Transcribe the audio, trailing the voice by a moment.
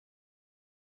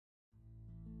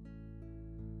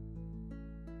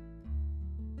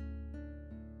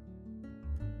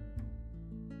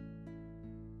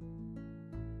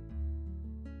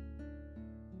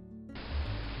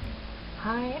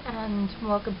Hi, and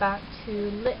welcome back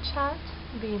to Lit Chat,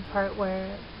 the part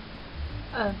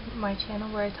of my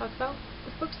channel where I talk about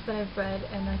the books that I've read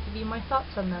and I give you my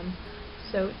thoughts on them.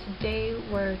 So today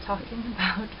we're talking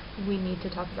about We Need to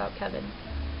Talk About Kevin,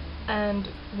 and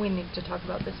we need to talk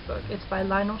about this book. It's by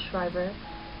Lionel Shriver,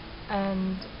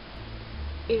 and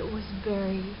it was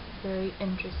very, very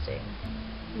interesting.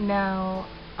 Now,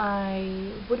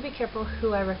 I would be careful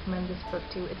who I recommend this book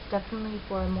to. It's definitely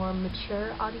for a more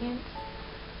mature audience.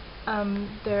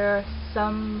 There are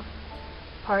some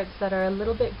parts that are a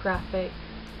little bit graphic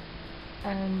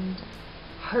and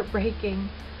heartbreaking,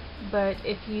 but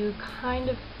if you kind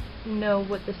of know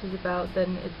what this is about,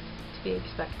 then it's to be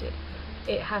expected.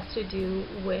 It has to do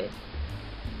with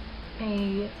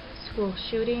a school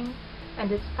shooting,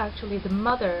 and it's actually the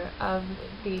mother of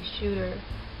the shooter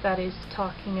that is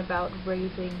talking about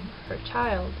raising her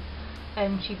child,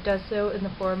 and she does so in the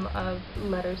form of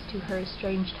letters to her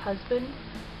estranged husband,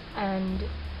 and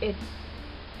it's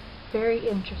very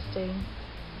interesting.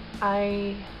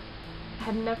 I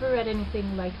had never read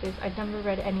anything like this. I'd never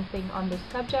read anything on this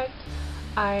subject.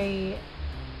 I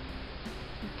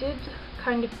did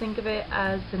kind of think of it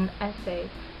as an essay.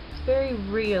 It's very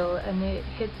real and it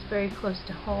hits very close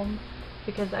to home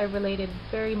because I related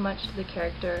very much to the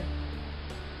character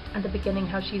at the beginning,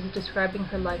 how she's describing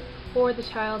her life before the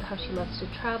child, how she loves to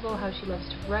travel, how she loves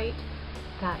to write.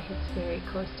 That hits very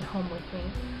close to home with me.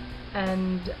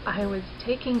 And I was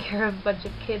taking care of a bunch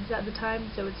of kids at the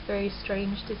time, so it's very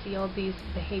strange to see all these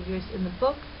behaviors in the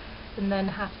book and then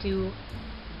have to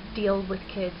deal with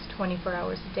kids 24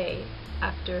 hours a day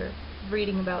after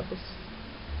reading about this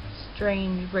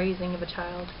strange raising of a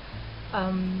child.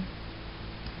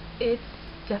 It's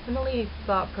definitely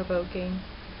thought-provoking,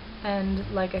 and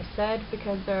like I said,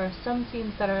 because there are some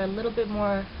scenes that are a little bit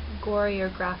more gory or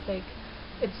graphic,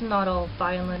 it's not all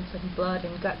violence and blood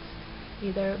and guts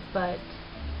either, but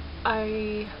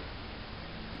I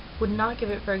would not give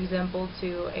it, for example,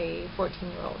 to a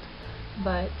 14-year-old,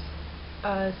 but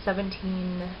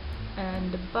 17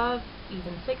 and above,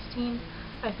 even 16,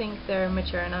 I think they're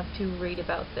mature enough to read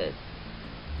about this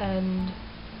and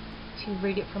to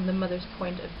read it from the mother's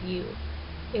point of view.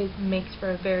 It makes for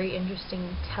a very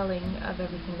interesting telling of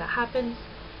everything that happens.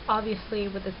 Obviously,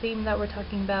 with the theme that we're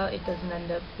talking about, it doesn't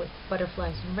end up with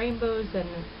butterflies and rainbows and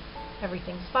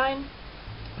everything's fine,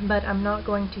 but I'm not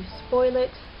going to spoil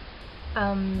it.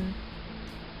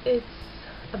 It's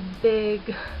a big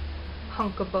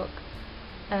hunk of book,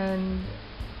 and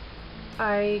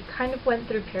I kind of went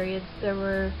through periods. There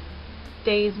were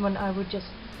days when I would just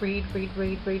read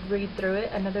through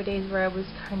it, and other days where I was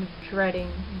kind of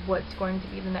dreading what's going to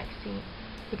be the next scene,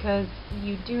 because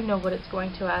you do know what it's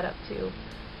going to add up to,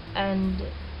 and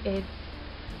it's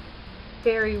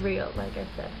very real, like I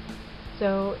said.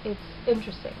 So it's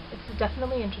interesting. It's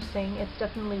definitely interesting. It's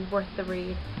definitely worth the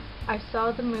read. I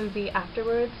saw the movie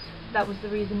afterwards. That was the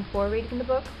reason for reading the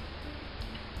book,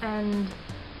 and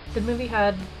the movie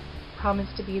had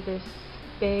promised to be this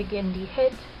big indie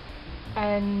hit,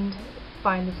 and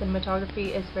fine, the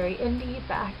cinematography is very indie,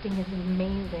 the acting is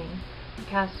amazing, the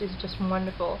cast is just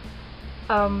wonderful,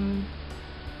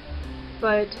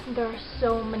 but there are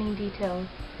so many details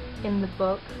in the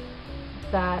book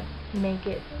that make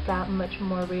it that much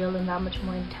more real and that much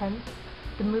more intense.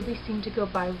 The movie seemed to go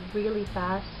by really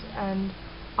fast, and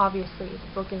obviously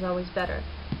the book is always better,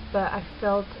 but I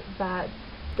felt that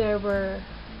there were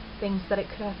things that it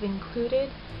could have included,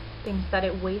 things that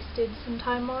it wasted some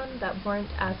time on that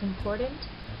weren't as important,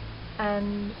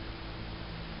 and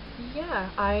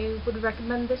yeah, I would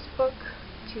recommend this book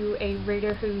to a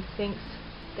reader who thinks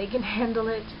they can handle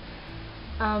it,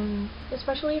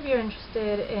 especially if you're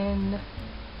interested in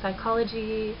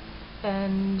psychology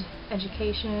and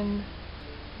education,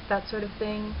 that sort of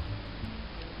thing.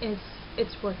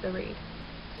 It's worth a read.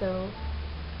 So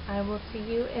I will see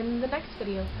you in the next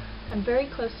video. I'm very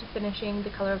close to finishing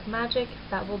The Color of Magic.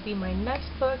 That will be my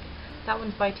next book. That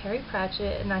one's by Terry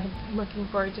Pratchett, and I'm looking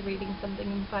forward to reading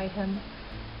something by him.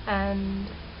 And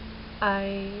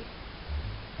I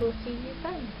will see you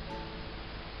then.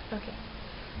 Okay.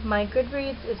 My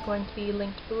Goodreads is going to be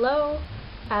linked below,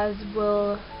 as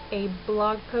will a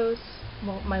blog post.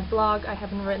 Well, my blog, I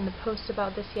haven't written the post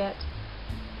about this yet.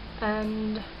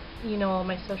 And you know, all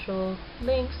my social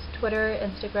links, Twitter,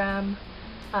 Instagram,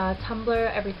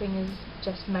 Tumblr, everything is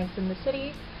just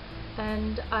Megzandthecity,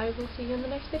 and I will see you in the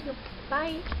next video.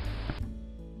 Bye!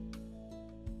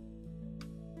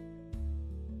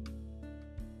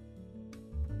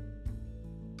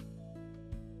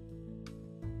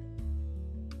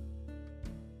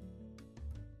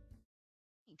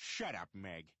 Shut up,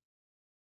 Meg.